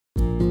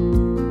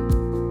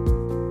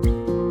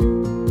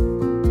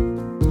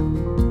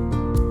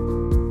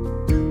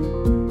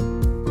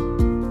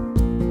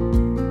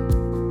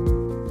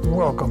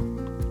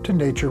to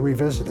Nature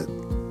Revisited.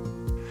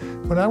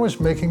 When I was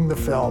making the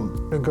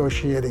film,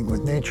 Negotiating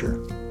with Nature,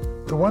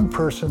 the one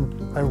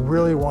person I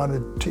really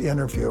wanted to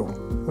interview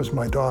was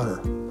my daughter.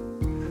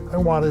 I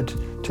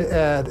wanted to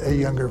add a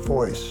younger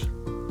voice,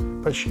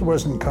 but she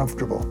wasn't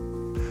comfortable.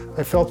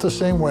 I felt the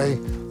same way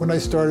when I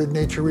started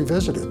Nature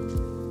Revisited,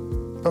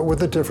 but with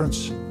the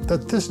difference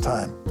that this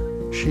time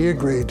she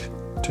agreed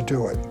to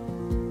do it.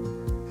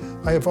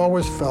 I have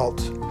always felt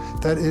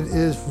that it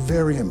is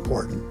very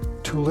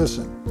important to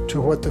listen to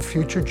what the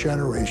future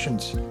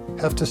generations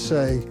have to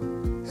say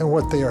and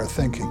what they are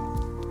thinking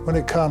when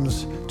it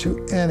comes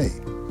to any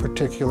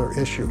particular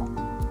issue.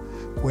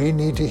 We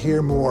need to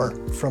hear more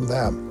from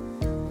them.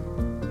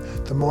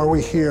 The more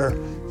we hear,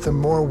 the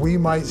more we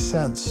might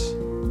sense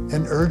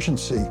an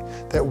urgency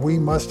that we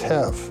must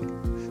have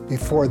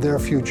before their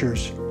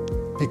futures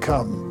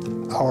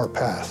become our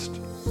past.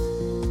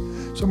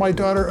 So my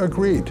daughter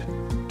agreed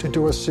to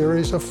do a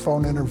series of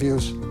phone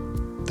interviews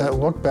that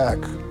look back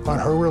on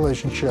her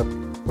relationship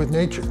with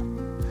nature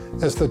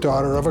as the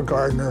daughter of a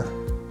gardener,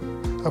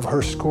 of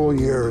her school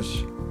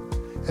years,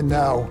 and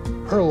now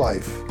her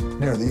life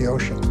near the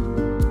ocean.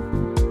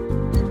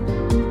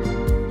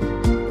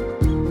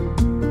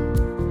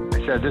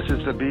 I said, this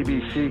is the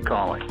BBC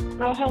calling.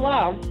 Oh,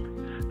 hello.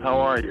 How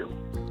are you?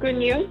 Good,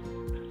 and you?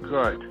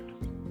 Good.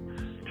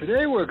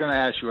 Today we're going to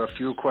ask you a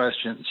few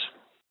questions.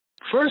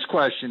 First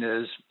question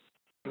is,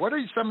 what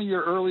are some of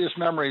your earliest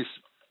memories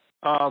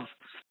of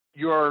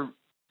your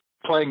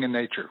playing in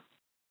nature?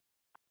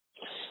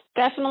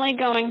 Definitely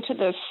going to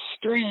the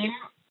stream,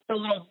 the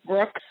little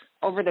brook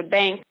over the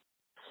bank,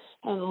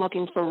 and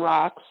looking for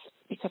rocks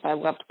because I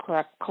loved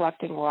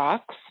collecting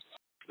rocks.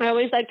 I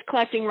always liked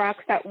collecting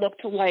rocks that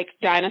looked like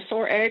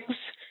dinosaur eggs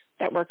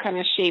that were kind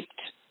of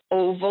shaped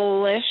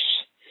ovalish,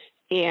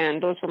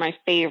 and those were my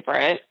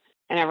favorite.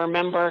 And I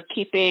remember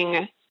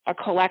keeping a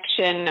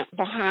collection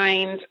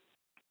behind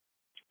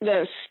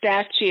the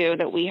statue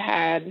that we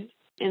had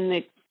in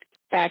the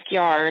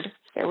backyard.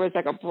 There was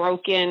like a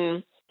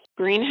broken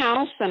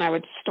greenhouse, and I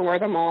would store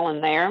them all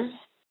in there.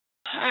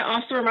 I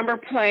also remember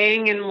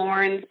playing in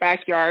Lauren's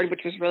backyard,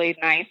 which was really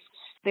nice.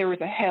 There was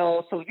a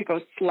hill, so we could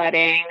go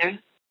sledding.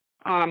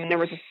 There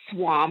was a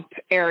swamp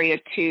area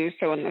too,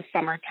 so in the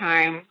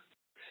summertime,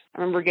 I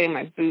remember getting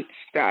my boots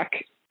stuck,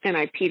 and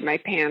I peed my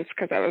pants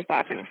because I was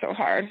laughing so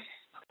hard.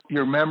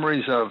 Your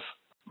memories of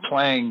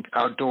playing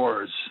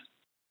outdoors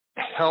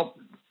help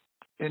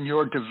in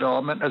your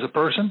development as a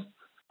person?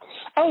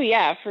 Oh,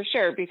 yeah, for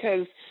sure,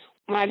 because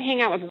when I'd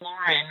hang out with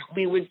Lauren,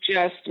 we would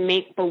just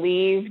make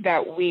believe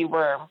that we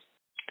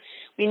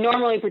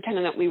normally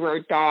pretended that we were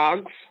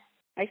dogs,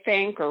 I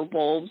think, or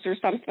wolves or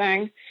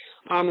something,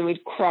 and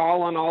we'd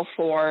crawl on all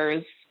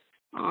fours,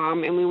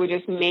 and we would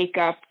just make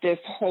up this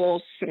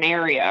whole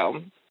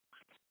scenario.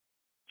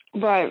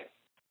 But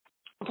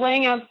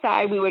playing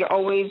outside, we would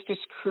always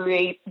just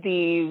create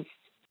these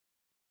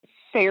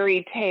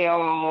fairy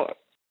tale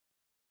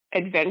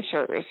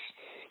adventures.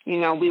 You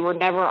know, we were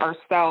never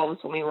ourselves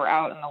when we were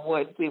out in the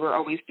woods. We were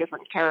always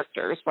different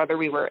characters, whether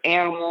we were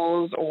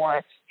animals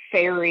or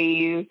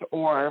fairies,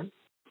 or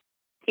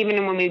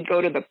even when we'd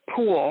go to the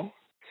pool,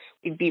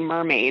 we'd be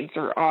mermaids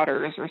or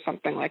otters or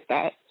something like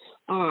that.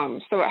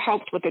 So it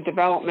helped with the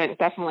development,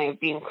 definitely, of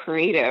being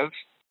creative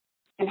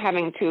and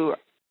having to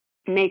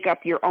make up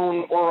your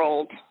own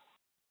world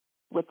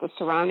with the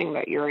surrounding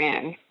that you're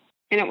in.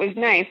 And it was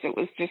nice. It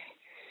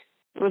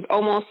was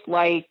almost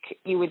like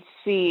you would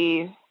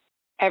see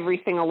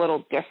everything a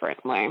little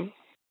differently.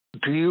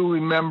 Do you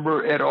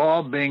remember at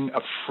all being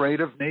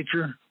afraid of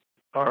nature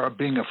or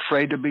being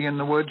afraid to be in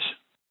the woods?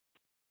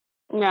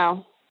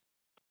 No.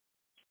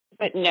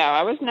 But no,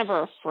 I was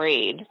never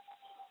afraid.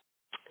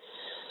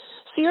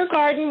 So your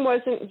garden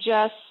wasn't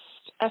just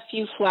a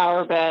few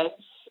flower beds.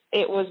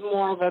 It was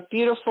more of a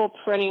beautiful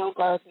perennial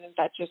garden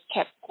that just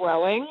kept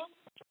growing.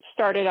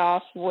 Started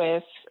off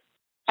with,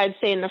 I'd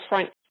say, in the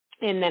front,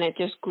 and then it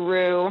just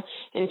grew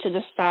into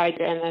the side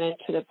and then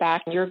into the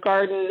back. Your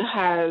garden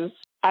has,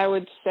 I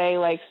would say,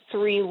 like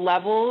 3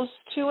 levels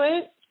to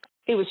it.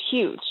 It was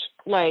huge.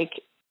 Like,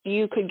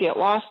 you could get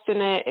lost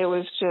in it. It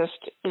was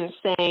just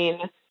insane.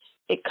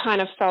 It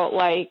kind of felt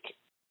like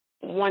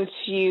once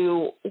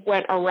you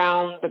went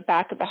around the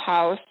back of the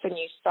house and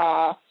you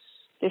saw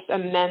this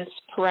immense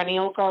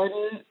perennial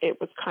garden, it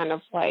was kind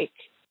of like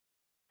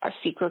a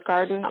secret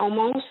garden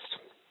almost.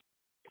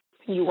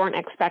 You weren't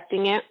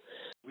expecting it.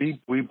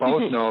 We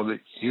both know that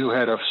you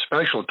had a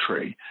special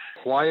tree.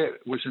 Why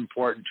it was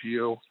important to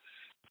you?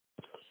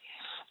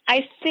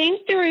 I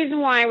think the reason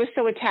why I was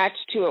so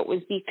attached to it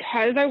was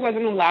because I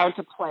wasn't allowed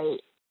to play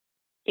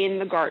in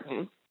the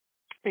garden.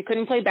 I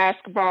couldn't play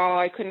basketball.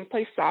 I couldn't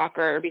play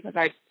soccer because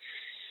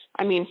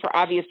for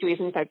obvious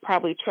reasons, I'd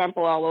probably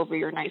trample all over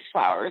your nice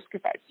flowers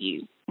because I'd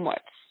be,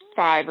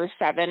 5 or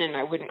 7, and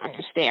I wouldn't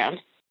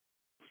understand.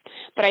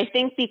 But I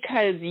think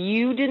because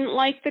you didn't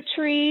like the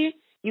tree,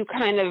 you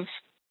kind of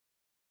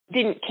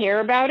didn't care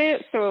about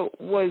it. So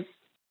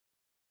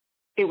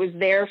it was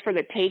there for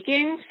the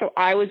taking. So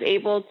I was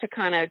able to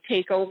kind of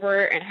take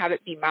over and have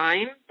it be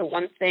mine. The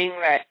one thing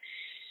that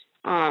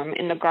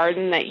in the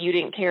garden that you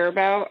didn't care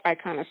about. I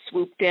kind of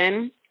swooped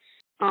in.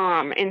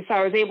 And so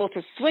I was able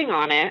to swing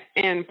on it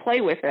and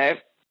play with it.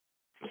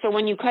 So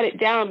when you cut it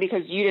down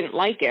because you didn't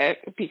like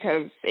it,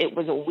 because it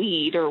was a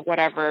weed or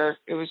whatever,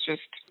 it was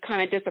just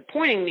kind of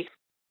disappointing.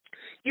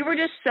 You were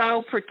just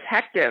so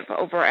protective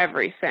over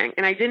everything.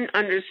 And I didn't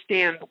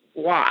understand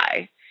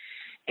why.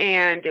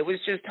 And it was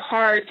just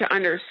hard to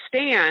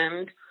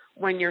understand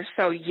when you're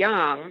so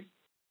young.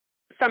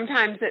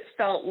 Sometimes it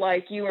felt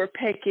like you were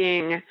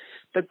picking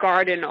the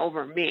garden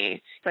over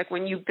me. It's like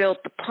when you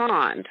built the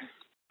pond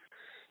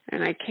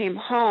and I came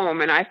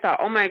home and I thought,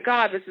 oh my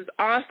God, this is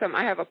awesome.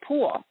 I have a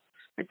pool.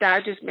 My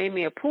dad just made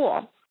me a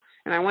pool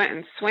and I went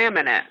and swam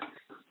in it.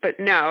 But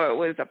no, it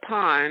was a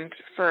pond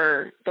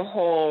for the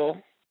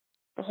whole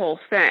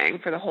thing,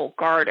 for the whole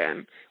garden.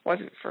 It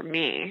wasn't for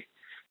me.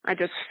 I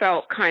just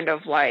felt kind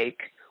of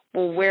like,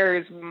 well,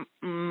 where's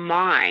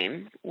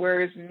mine?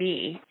 Where's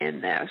me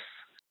in this?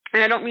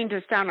 And I don't mean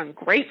to sound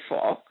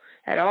ungrateful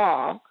at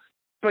all,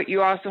 but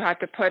you also have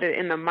to put it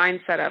in the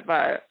mindset of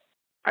a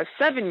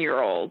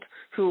 7-year-old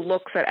who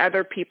looks at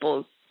other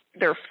people's,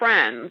 their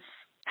friends'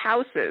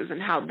 houses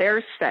and how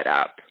they're set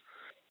up.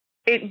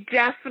 It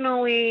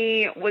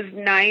definitely was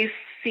nice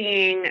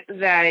seeing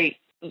that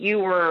you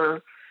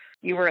were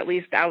at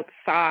least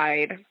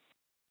outside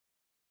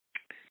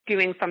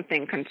doing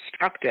something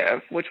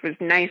constructive, which was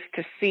nice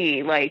to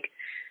see. Like,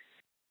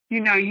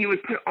 you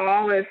would put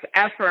all this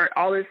effort,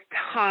 all this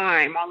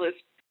time, all this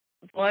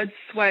blood,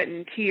 sweat,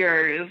 and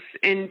tears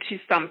into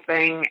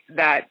something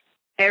that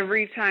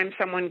every time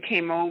someone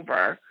came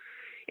over,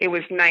 it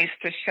was nice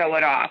to show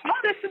it off. Oh,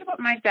 this is what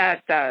my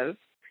dad does.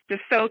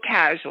 Just so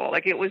casual.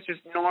 Like, it was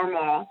just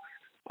normal.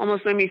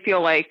 Almost made me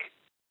feel like,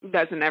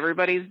 doesn't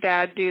everybody's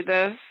dad do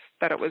this?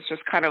 That it was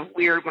just kind of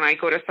weird when I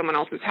go to someone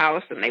else's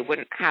house and they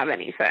wouldn't have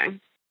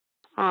anything.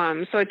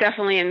 So it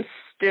definitely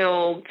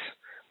instilled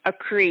a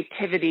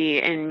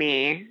creativity in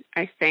me,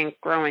 I think,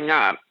 growing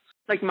up.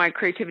 Like, my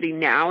creativity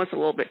now is a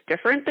little bit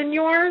different than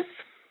yours,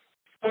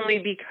 only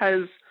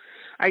because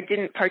I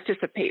didn't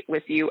participate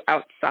with you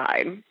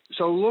outside.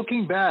 So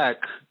looking back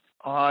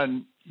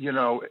on,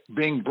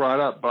 being brought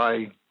up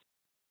by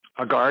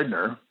a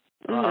gardener,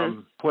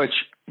 which,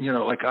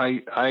 like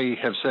I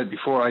have said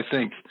before, I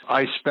think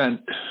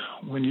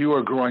when you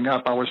were growing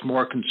up, I was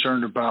more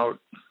concerned about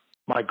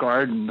my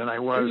garden than I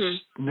was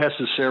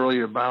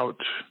necessarily about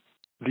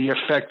the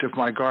effect of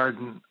my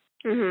garden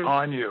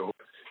on you.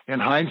 In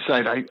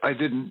hindsight, I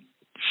didn't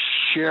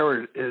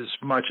share it as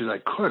much as I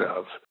could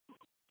have.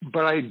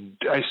 But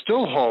I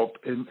still hope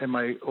in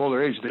my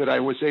older age that I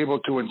was able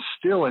to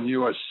instill in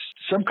you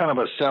some kind of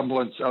a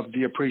semblance of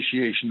the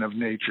appreciation of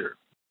nature.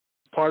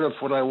 Part of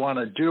what I want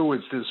to do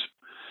is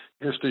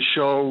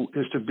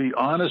to be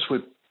honest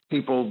with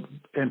people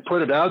and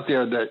put it out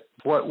there that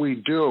what we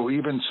do,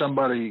 even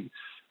somebody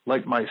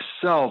like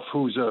myself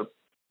who's a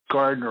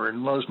gardener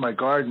and loves my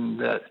garden,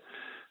 that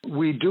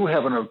we do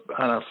have an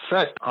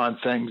effect on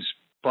things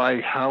by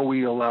how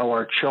we allow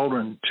our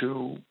children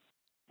to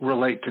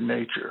relate to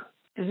nature.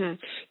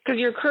 Because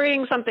you're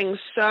creating something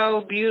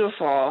so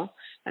beautiful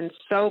and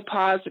so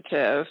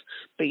positive,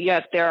 but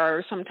yet there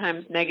are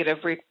sometimes negative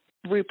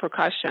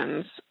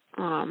repercussions.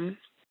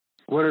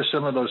 What are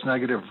some of those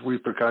negative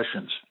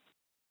repercussions?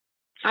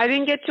 I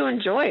didn't get to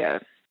enjoy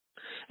it.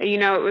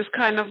 It was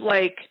kind of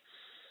like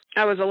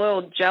I was a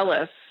little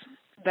jealous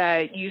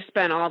that you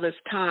spent all this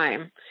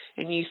time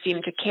and you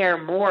seem to care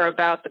more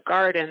about the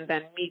garden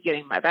than me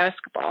getting my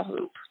basketball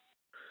hoop.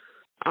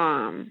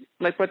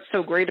 Like, what's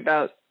so great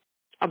about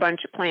a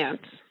bunch of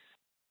plants?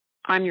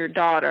 I'm your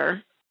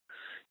daughter.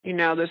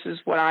 This is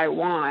what I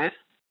want.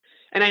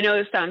 And I know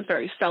this sounds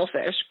very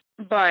selfish,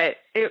 but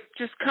it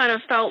just kind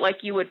of felt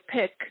like you would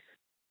pick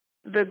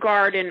the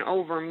garden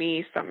over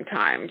me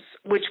sometimes,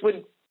 which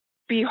would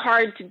be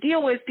hard to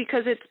deal with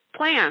because it's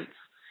plants.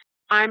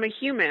 I'm a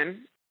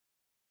human.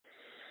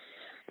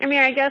 I mean,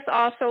 I guess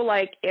also,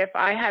 like, if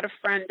I had a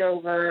friend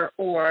over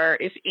or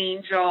if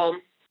Angel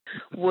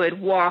would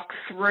walk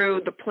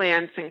through the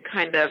plants and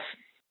kind of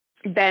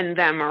bend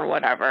them or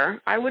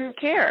whatever, I wouldn't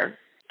care.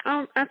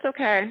 Oh, that's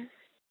okay.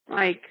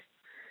 Like,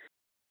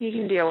 you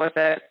can deal with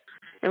it.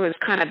 It was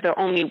kind of the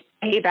only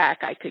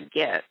payback I could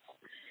get.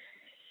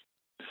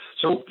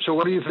 So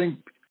what do you think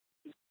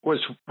was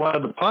one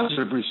of the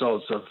positive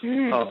results of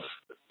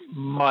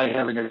my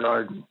having a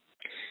garden?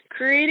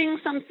 Creating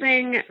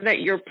something that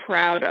you're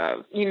proud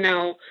of.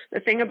 The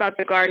thing about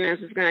the garden is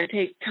it's going to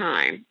take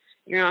time.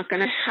 You're not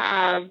going to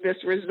have this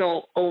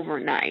result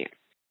overnight.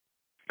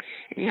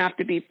 And you have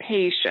to be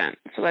patient.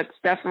 So that's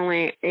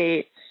definitely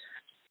a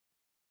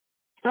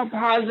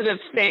positive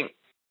thing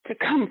to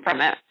come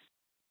from it.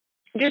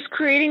 Just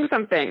creating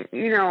something,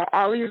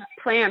 all these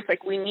plants,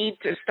 like, we need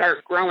to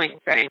start growing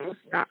things,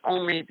 not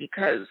only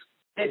because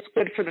it's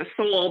good for the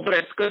soul, but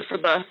it's good for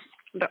the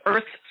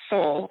earth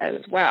soul as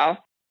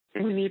well.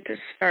 And we need to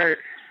start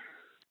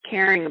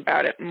caring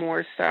about it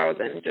more so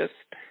than just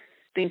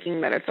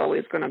thinking that it's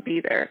always going to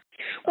be there.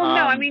 Well,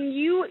 no, I mean,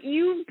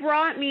 you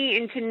brought me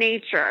into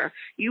nature.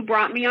 You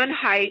brought me on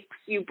hikes.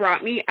 You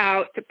brought me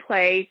out to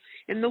play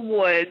in the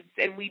woods,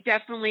 and we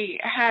definitely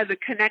had a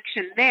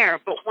connection there.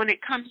 But when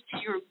it comes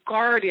to your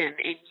garden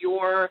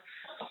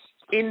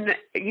and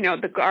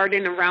the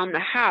garden around the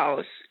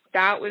house,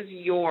 that was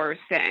your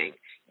thing.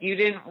 You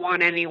didn't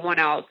want anyone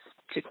else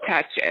to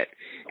touch it.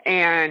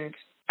 And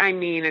I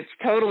mean, it's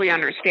totally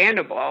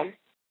understandable.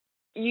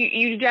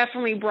 You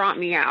definitely brought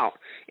me out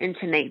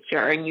into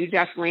nature, and you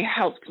definitely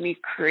helped me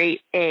create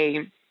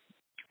a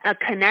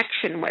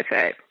connection with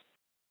it.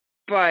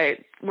 But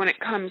when it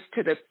comes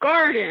to the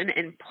garden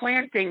and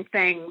planting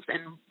things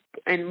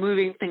and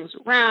moving things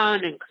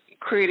around and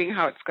creating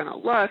how it's going to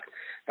look,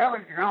 that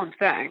was your own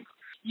thing.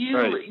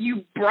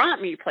 You brought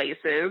me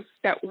places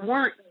that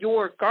weren't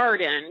your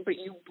garden, but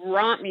you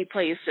brought me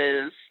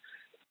places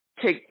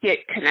to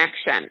get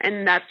connection,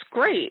 and that's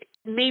great.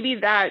 Maybe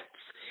that's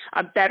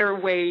a better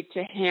way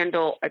to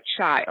handle a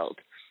child.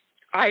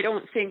 I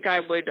don't think I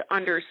would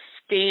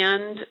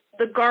understand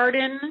the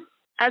garden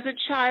as a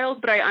child,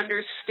 but I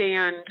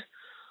understand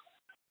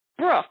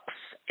brooks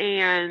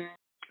and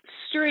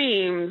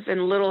streams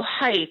and little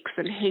hikes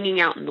and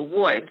hanging out in the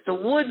woods. The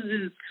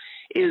woods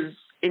is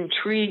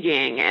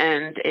intriguing,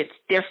 and it's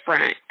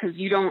different because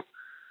you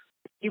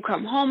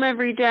come home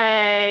every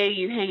day,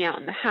 you hang out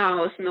in the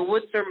house, and the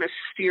woods are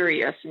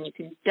mysterious, and you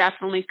can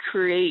definitely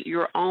create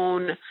your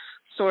own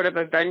sort of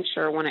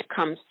adventure when it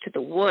comes to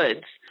the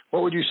woods.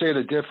 What would you say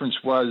the difference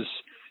was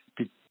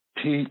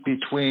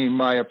between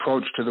my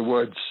approach to the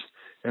woods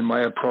and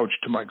my approach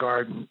to my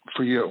garden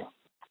for you?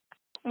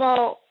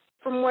 Well,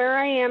 from where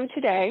I am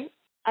today,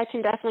 I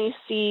can definitely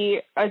see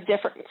a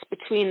difference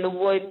between the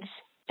woods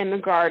and the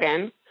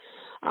garden.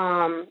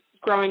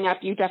 Growing up,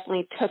 you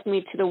definitely took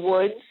me to the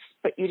woods,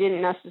 but you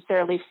didn't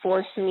necessarily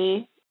force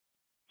me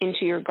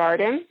into your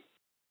garden.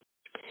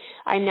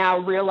 I now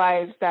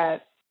realize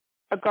that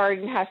a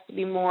garden has to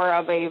be more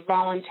of a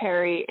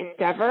voluntary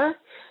endeavor,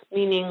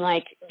 meaning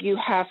like you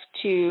have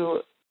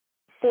to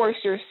force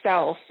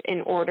yourself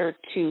in order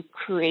to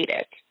create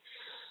it.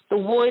 The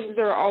woods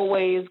are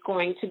always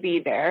going to be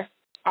there.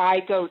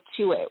 I go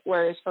to it,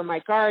 whereas for my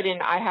garden,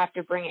 I have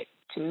to bring it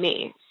to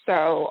me.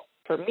 So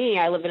for me,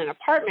 I live in an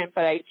apartment,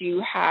 but I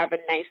do have a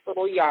nice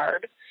little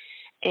yard.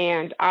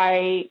 And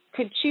I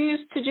could choose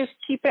to just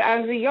keep it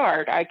as a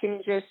yard. I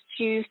can just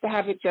choose to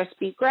have it just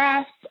be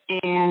grass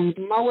and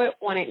mow it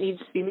when it needs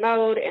to be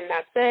mowed, and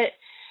that's it.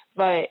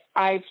 But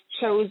I've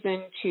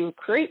chosen to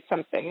create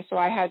something, so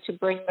I had to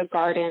bring the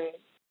garden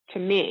to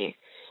me.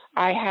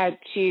 I had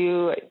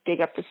to dig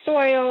up the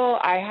soil.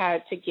 I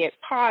had to get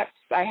pots.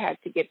 I had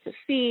to get the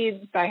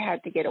seeds. I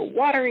had to get a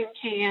watering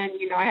can.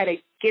 I had to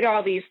get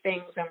all these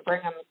things and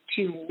bring them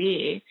to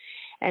me,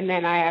 and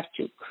then I have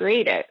to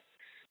create it.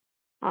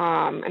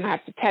 And I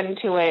have to tend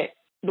to it.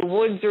 The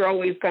woods are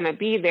always going to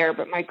be there,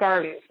 but my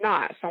garden's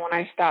not. So when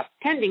I stop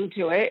tending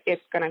to it,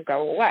 it's going to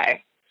go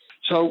away.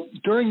 So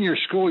during your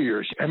school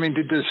years,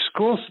 did the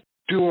schools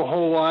do a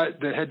whole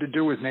lot that had to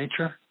do with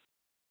nature?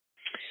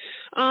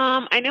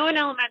 I know in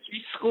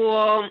elementary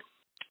school,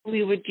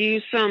 we would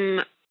do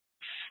some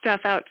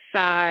stuff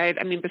outside,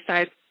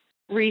 besides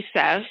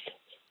recess,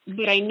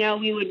 but I know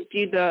we would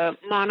do the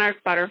monarch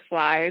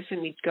butterflies,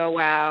 and we'd go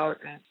out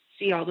and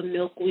see all the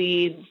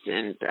milkweeds,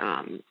 and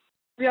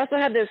we also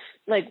had this,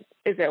 is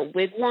it a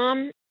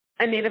wigwam,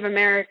 a Native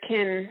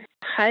American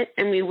hut,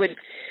 and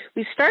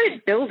we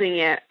started building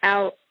it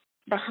out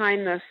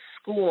behind the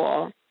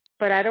school,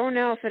 but I don't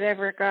know if it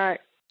ever got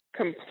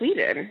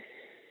completed.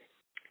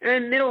 And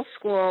in middle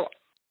school,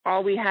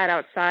 all we had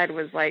outside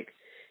was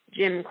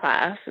gym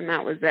class, and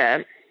that was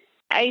it.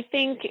 I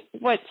think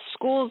what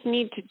schools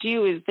need to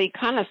do is they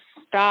kind of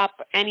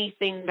stop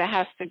anything that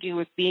has to do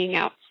with being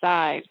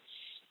outside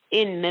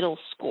in middle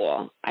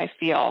school, I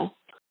feel.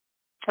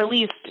 At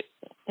least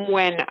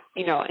when,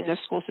 in the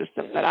school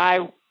system that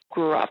I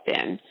grew up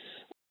in.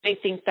 I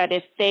think that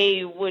if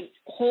they would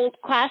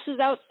hold classes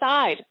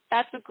outside,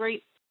 that's a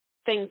great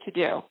thing to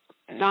do.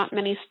 Not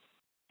many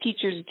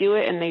teachers do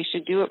it, and they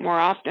should do it more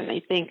often.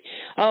 They think,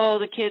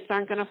 the kids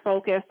aren't going to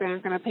focus, they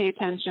aren't going to pay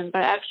attention.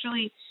 But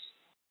actually,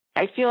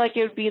 I feel like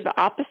it would be the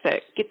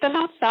opposite. Get them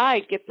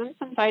outside, get them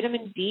some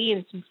vitamin D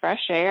and some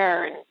fresh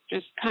air, and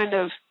just kind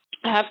of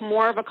have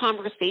more of a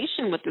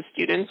conversation with the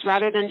students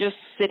rather than just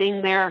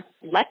sitting there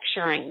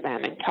lecturing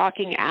them and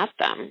talking at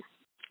them.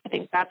 I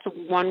think that's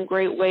one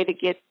great way to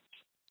get,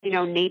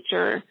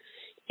 nature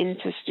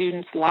into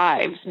students'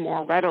 lives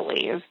more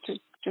readily, is to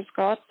just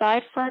go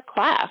outside for a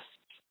class.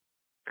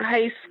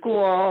 High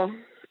school,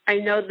 I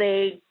know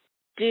they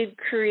did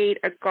create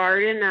a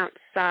garden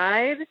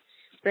outside,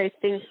 but I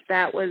think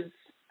that was,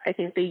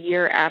 the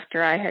year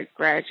after I had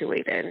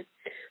graduated.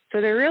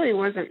 So there really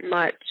wasn't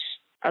much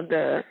of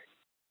that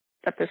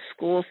the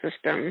school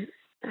system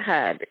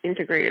had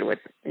integrated with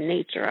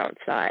nature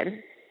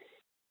outside.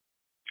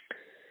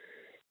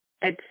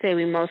 I'd say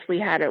we mostly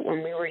had it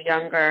when we were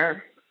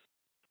younger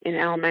in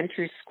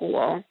elementary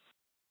school,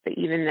 but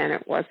even then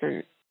it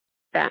wasn't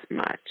that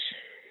much.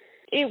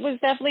 It was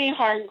definitely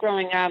hard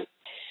growing up.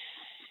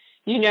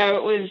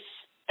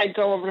 I'd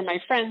go over to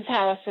my friend's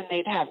house and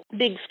they'd have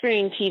big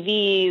screen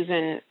TVs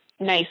and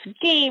nice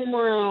game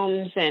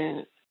rooms,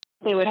 and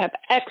they would have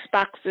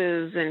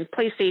Xboxes and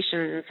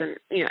PlayStations and,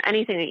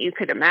 anything that you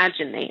could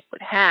imagine they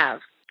would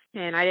have.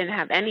 And I didn't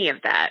have any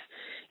of that.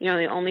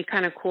 The only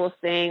kind of cool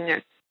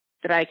thing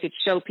that I could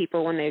show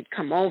people when they'd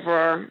come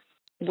over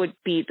would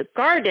be the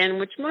garden,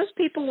 which most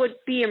people would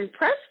be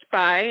impressed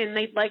by, and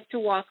they'd like to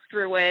walk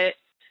through it,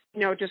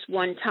 just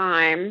one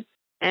time.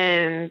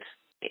 And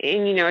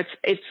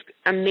it's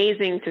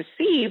amazing to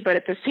see, but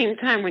at the same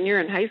time, when you're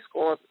in high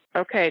school,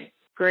 okay,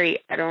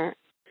 great.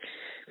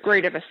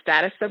 Great of a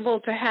status symbol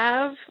to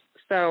have.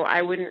 So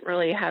I wouldn't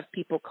really have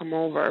people come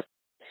over.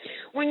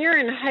 When you're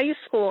in high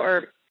school,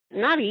 or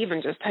not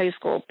even just high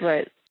school,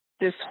 but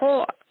this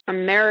whole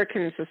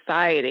American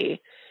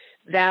society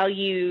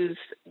values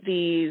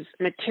these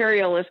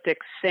materialistic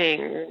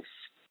things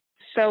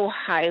so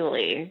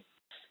highly.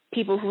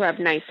 People who have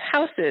nice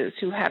houses,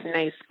 who have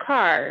nice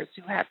cars,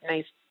 who have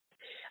nice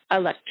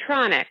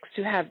electronics,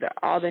 who have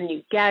all the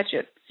new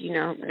gadgets,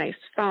 nice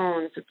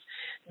phones.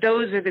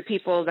 Those are the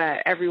people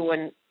that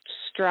everyone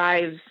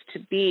strives to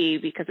be,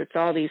 because it's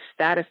all these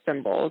status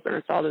symbols and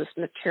it's all this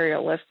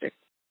materialistic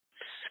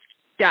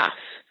stuff.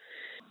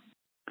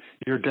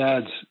 Your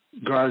dad's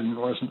garden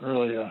wasn't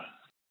really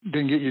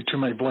didn't get you too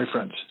many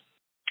boyfriends.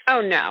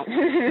 Oh, no.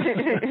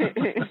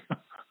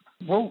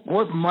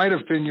 What might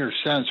have been your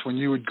sense when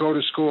you would go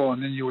to school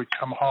and then you would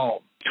come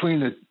home between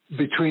the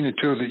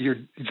two,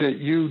 that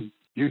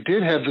you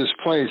did have this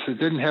place that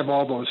didn't have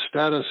all those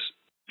status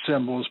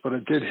symbols, but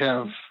it did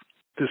have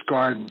this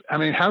garden? I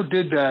mean, how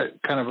did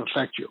that kind of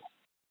affect you?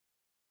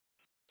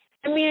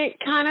 I mean, it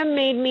kind of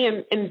made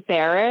me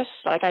embarrassed.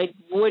 Like, I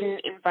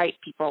wouldn't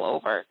invite people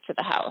over to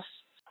the house.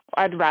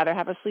 I'd rather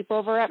have a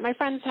sleepover at my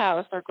friend's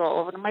house or go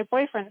over to my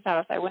boyfriend's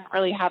house. I wouldn't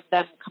really have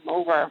them come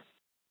over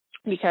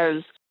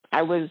because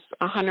I was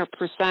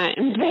 100%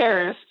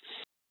 embarrassed.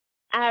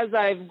 As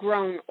I've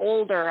grown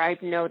older,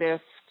 I've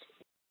noticed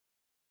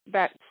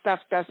that stuff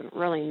doesn't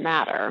really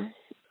matter.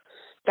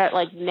 That,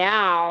 like,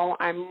 now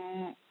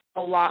I'm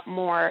a lot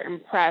more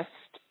impressed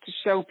to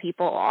show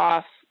people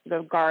off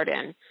the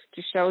garden,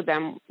 to show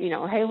them,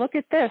 hey, look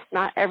at this.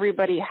 Not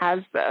everybody has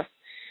this,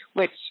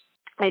 which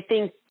I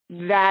think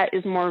that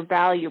is more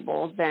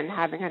valuable than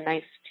having a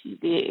nice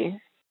TV.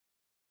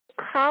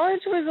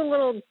 College was a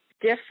little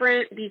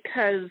different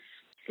because,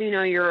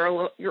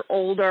 you're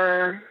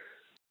older.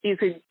 You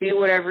could do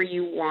whatever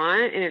you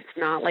want, and it's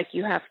not like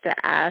you have to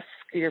ask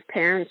your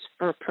parents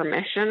for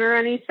permission or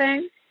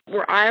anything.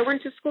 Where I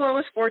went to school, I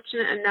was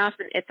fortunate enough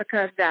in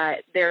Ithaca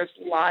that there's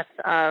lots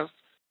of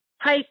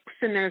hikes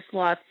and there's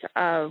lots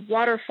of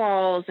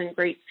waterfalls and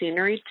great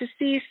scenery to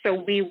see. So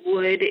we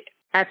would,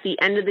 at the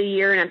end of the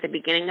year and at the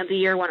beginning of the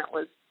year when it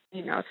was,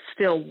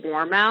 still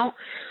warm out,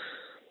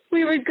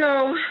 we would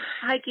go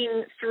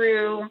hiking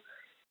through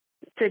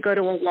to go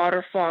to a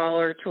waterfall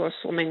or to a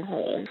swimming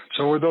hole.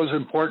 So were those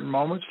important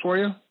moments for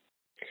you?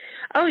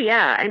 Oh,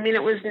 yeah. I mean,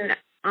 it was,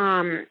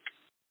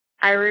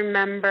 I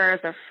remember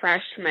as a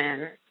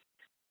freshman,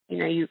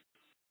 you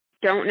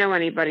don't know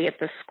anybody at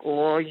the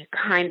school. You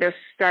kind of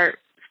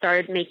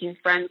started making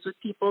friends with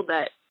people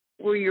that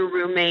were your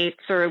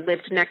roommates or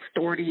lived next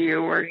door to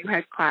you or you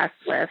had class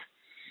with.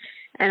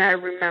 And I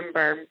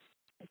remember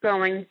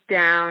going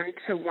down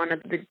to one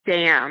of the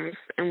dams,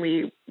 and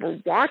we were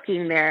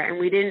walking there, and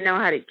we didn't know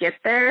how to get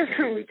there,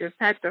 so we just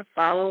had to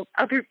follow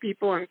other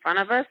people in front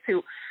of us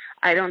who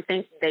I don't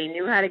think they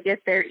knew how to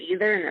get there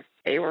either, and if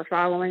they were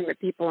following the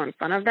people in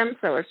front of them,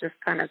 so it was just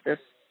kind of this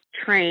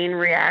train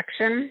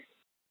reaction.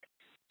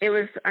 It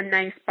was a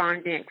nice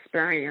bonding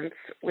experience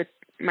with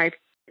my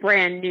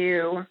brand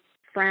new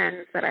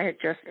friends that I had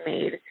just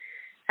made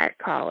at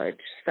college,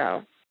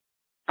 so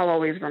I'll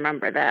always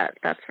remember that,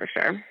 that's for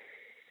sure.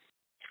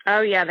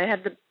 Oh, yeah, they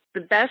had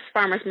the best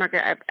farmers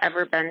market I've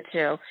ever been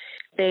to.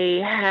 They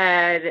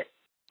had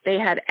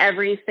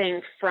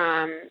everything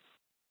from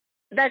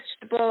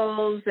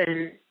vegetables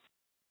and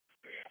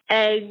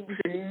eggs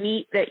and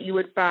meat that you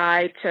would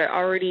buy to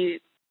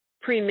already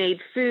pre-made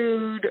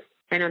food.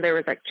 I know there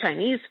was like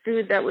Chinese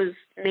food that was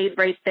made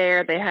right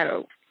there. They had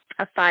a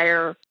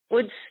fire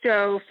wood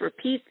stove for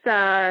pizza,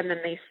 and then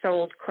they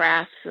sold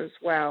crafts as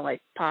well,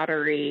 like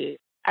pottery.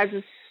 As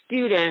a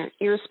student,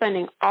 you're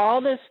spending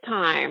all this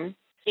time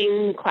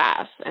in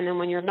class, and then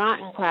when you're not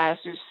in class,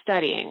 you're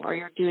studying or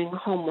you're doing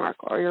homework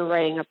or you're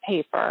writing a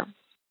paper.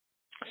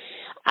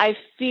 I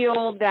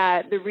feel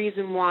that the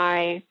reason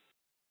why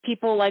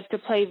people like to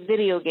play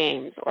video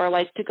games or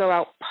like to go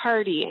out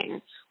partying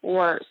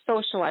or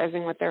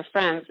socializing with their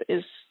friends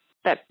is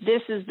that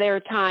this is their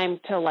time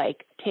to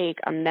like take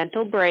a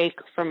mental break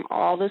from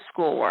all the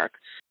schoolwork.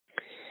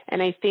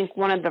 And I think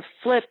one of the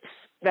flips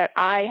that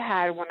I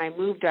had when I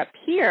moved up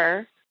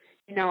here,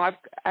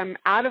 I'm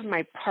out of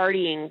my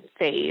partying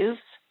phase,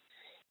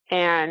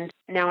 and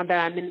now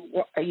that I'm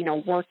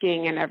in,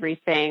 working and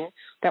everything,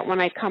 that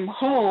when I come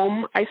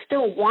home, I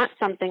still want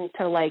something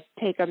to like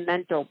take a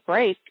mental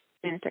break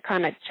and to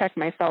kind of check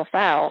myself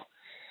out.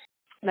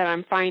 That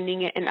I'm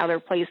finding it in other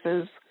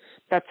places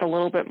that's a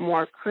little bit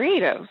more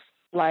creative,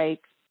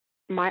 like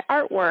my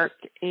artwork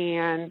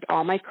and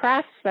all my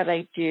crafts that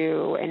I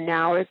do. And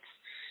now it's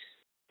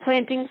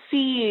planting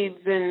seeds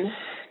and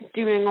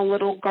doing a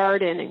little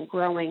garden and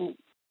growing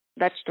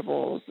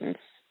vegetables and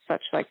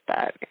such like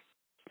that.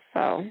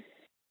 So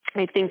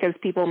I think as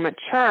people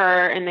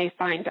mature and they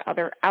find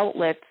other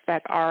outlets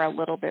that are a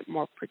little bit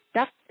more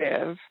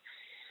productive,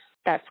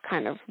 that's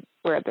kind of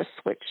where the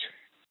switch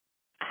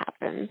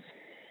happens.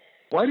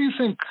 Why do you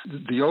think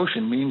the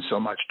ocean means so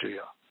much to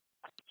you?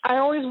 I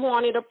always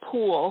wanted a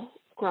pool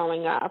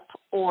growing up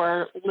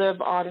or live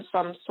on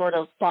some sort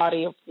of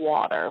body of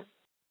water.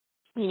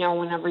 You know,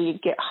 whenever you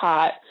get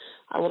hot,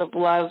 I would have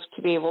loved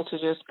to be able to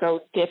just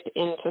go dip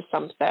into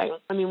something.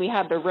 I mean, we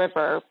had the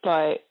river,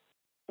 but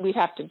we'd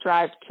have to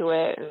drive to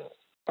it. And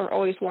I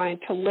always wanted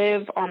to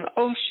live on the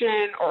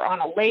ocean or on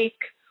a lake.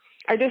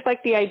 I just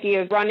like the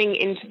idea of running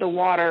into the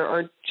water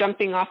or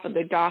jumping off of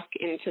the dock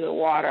into the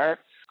water.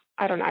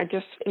 I don't know.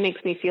 It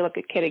makes me feel like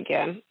a kid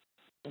again.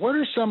 What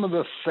are some of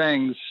the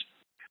things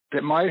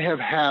that might have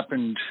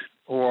happened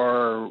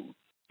or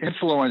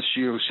influenced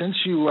you since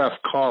you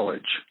left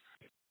college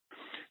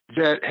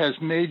that has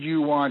made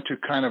you want to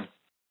kind of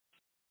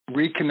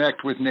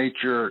reconnect with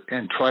nature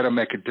and try to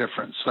make a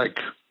difference? Like,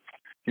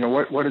 you know,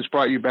 what has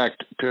brought you back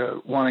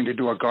to wanting to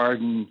do a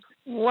garden?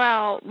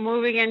 Well,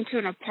 moving into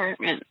an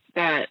apartment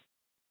that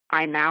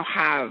I now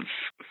have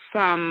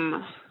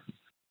some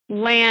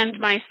land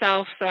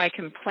myself so I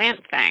can plant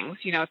things.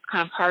 You know, it's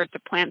kind of hard to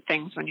plant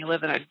things when you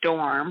live in a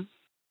dorm.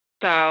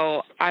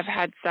 So I've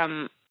had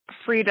some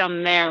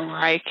freedom there where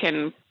I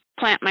can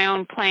plant my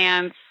own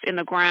plants in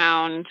the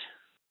ground,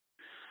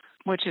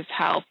 which has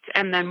helped.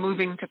 And then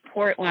moving to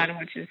Portland,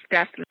 which is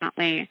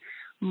definitely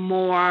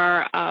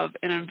more of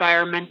an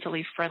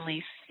environmentally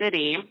friendly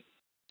city,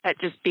 that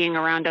just being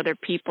around other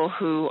people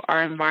who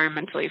are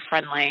environmentally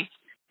friendly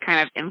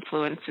kind of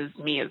influences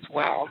me as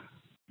well.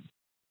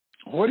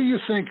 What do you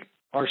think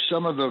are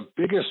some of the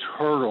biggest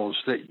hurdles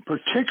that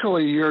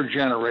particularly your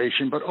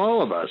generation, but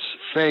all of us,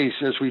 face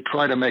as we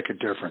try to make a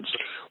difference?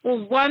 Well,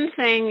 one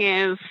thing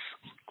is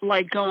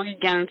like going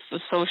against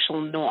the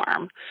social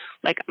norm.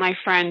 Like my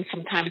friends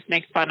sometimes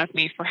make fun of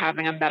me for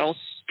having a metal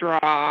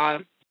straw.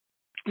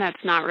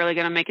 That's not really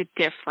going to make a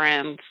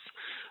difference.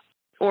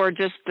 Or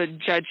just the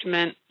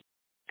judgment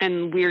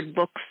and weird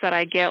looks that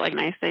I get. Like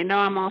when I say, no,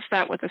 I'm all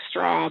set with a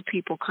straw,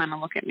 people kind of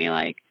look at me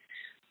like,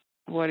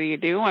 what are you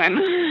doing?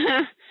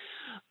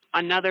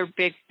 Another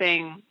big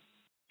thing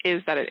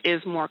is that it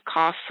is more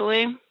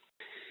costly.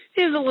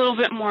 It is a little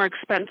bit more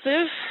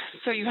expensive,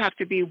 so you have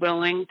to be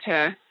willing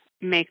to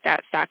make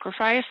that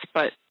sacrifice,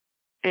 but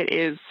it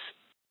is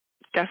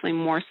definitely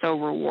more so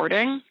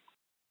rewarding.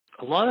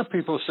 A lot of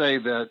people say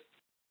that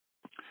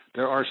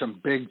there are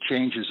some big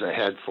changes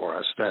ahead for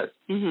us, that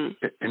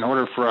in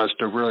order for us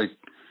to really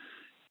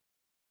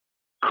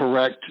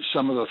correct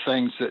some of the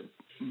things that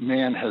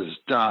man has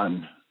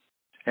done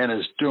and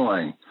is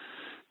doing,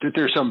 that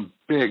there's some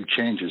big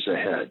changes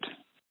ahead.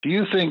 Do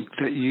you think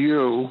that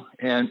you,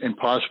 and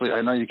possibly,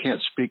 I know you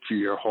can't speak for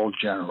your whole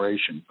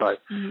generation, but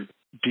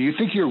do you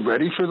think you're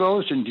ready for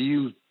those? And do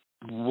you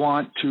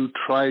want to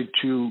try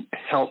to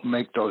help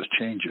make those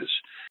changes?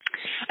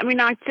 I mean,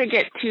 not to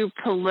get too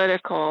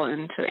political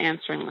into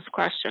answering this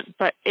question,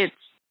 but it's,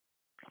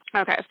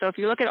 okay, so if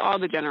you look at all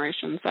the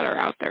generations that are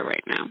out there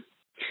right now,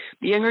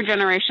 the younger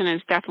generation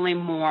is definitely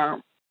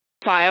more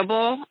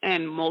pliable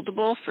and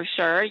moldable for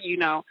sure. You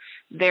know,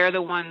 they're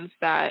the ones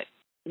that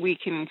we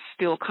can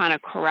still kind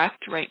of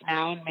correct right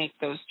now and make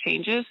those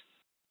changes.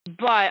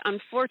 But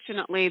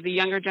unfortunately, the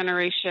younger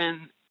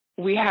generation,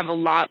 we have a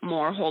lot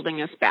more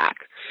holding us back.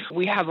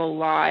 We have a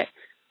lot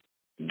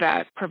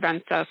that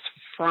prevents us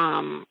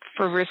from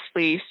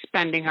frivolously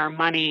spending our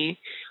money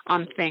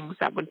on things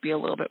that would be a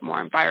little bit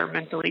more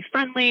environmentally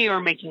friendly or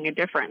making a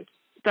difference.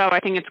 So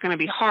I think it's going to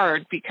be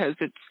hard because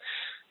it's,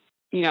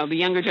 you know, the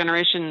younger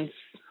generation's,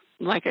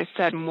 like I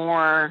said,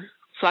 more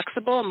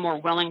flexible and more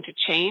willing to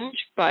change,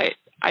 but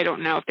I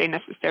don't know if they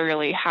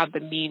necessarily have the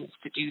means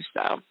to do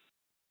so.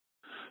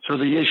 So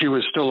the issue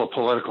is still a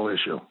political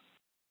issue.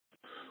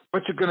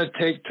 What's it going to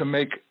take to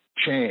make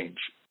change?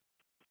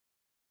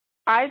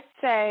 I'd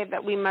say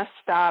that we must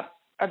stop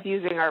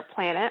abusing our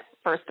planet,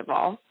 first of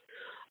all.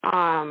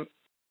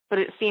 But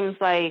it seems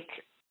like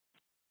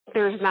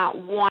there's not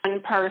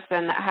one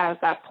person that has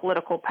that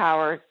political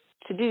power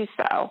to do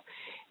so,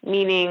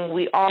 meaning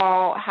we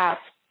all have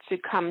to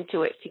come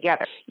to it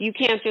together. You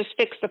can't just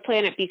fix the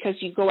planet because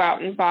you go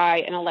out and buy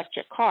an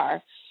electric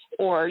car,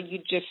 or you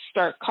just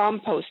start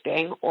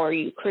composting, or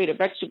you create a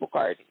vegetable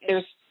garden.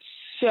 There's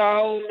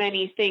so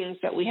many things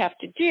that we have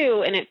to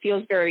do, and it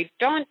feels very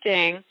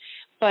daunting,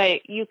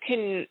 but you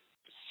can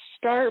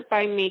start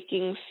by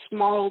making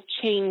small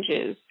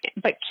changes,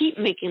 but keep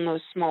making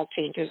those small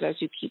changes as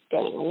you keep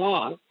going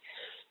along.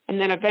 And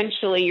then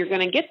eventually you're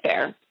going to get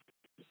there.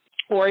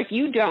 Or if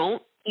you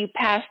don't, you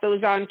pass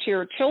those on to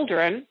your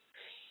children,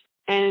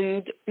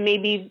 and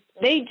maybe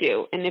they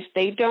do. And if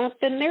they don't,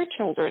 then their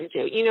children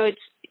do. You know,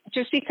 it's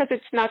just because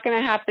it's not going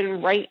to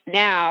happen right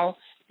now,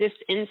 this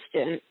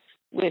instant,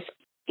 with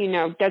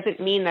doesn't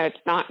mean that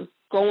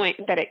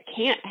that it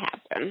can't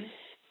happen.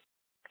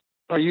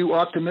 Are you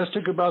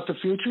optimistic about the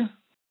future?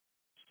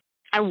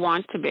 I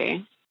want to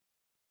be.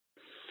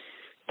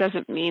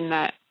 Doesn't mean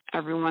that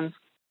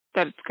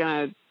it's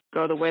going to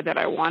go the way that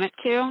I want it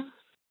to.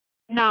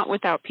 Not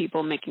without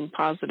people making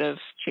positive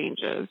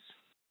changes.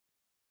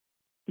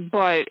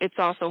 But it's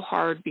also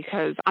hard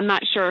because I'm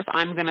not sure if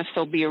I'm going to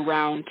still be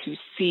around to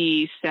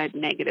see said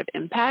negative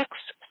impacts.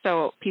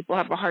 So people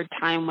have a hard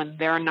time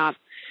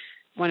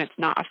when it's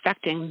not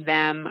affecting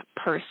them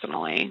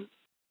personally.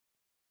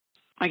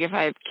 Like if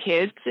I have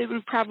kids, it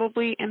would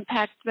probably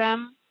impact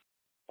them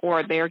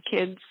or their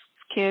kids.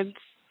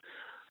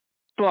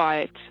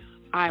 But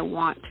I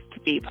want to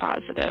be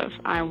positive.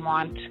 I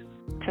want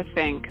to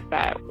think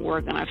that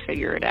we're going to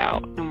figure it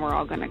out and we're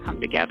all going to come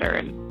together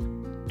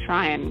and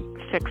try and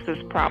fix this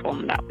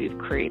problem that we've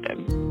created.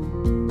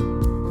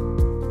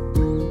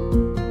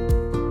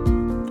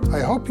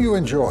 I hope you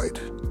enjoyed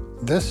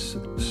this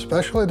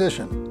special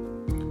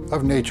edition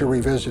of Nature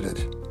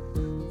Revisited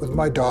with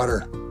my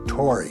daughter,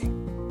 Tori.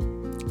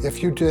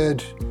 If you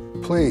did,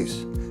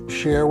 please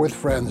share with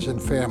friends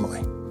and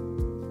family.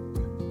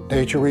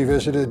 Nature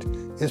Revisited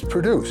is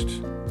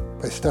produced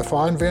by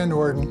Stefan Van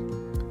Norden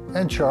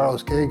and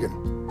Charles Gagan.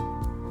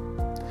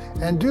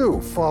 And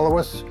do follow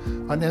us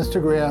on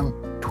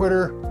Instagram,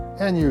 Twitter,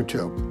 and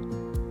YouTube.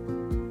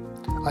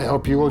 I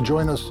hope you will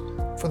join us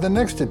for the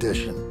next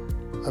edition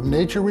of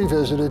Nature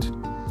Revisited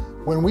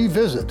when we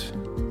visit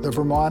the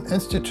Vermont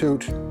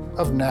Institute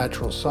of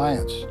Natural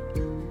Science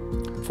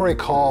for a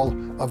call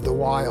of the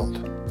wild.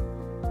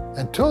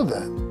 Until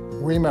then,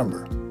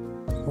 remember,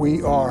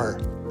 we are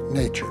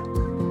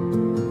nature.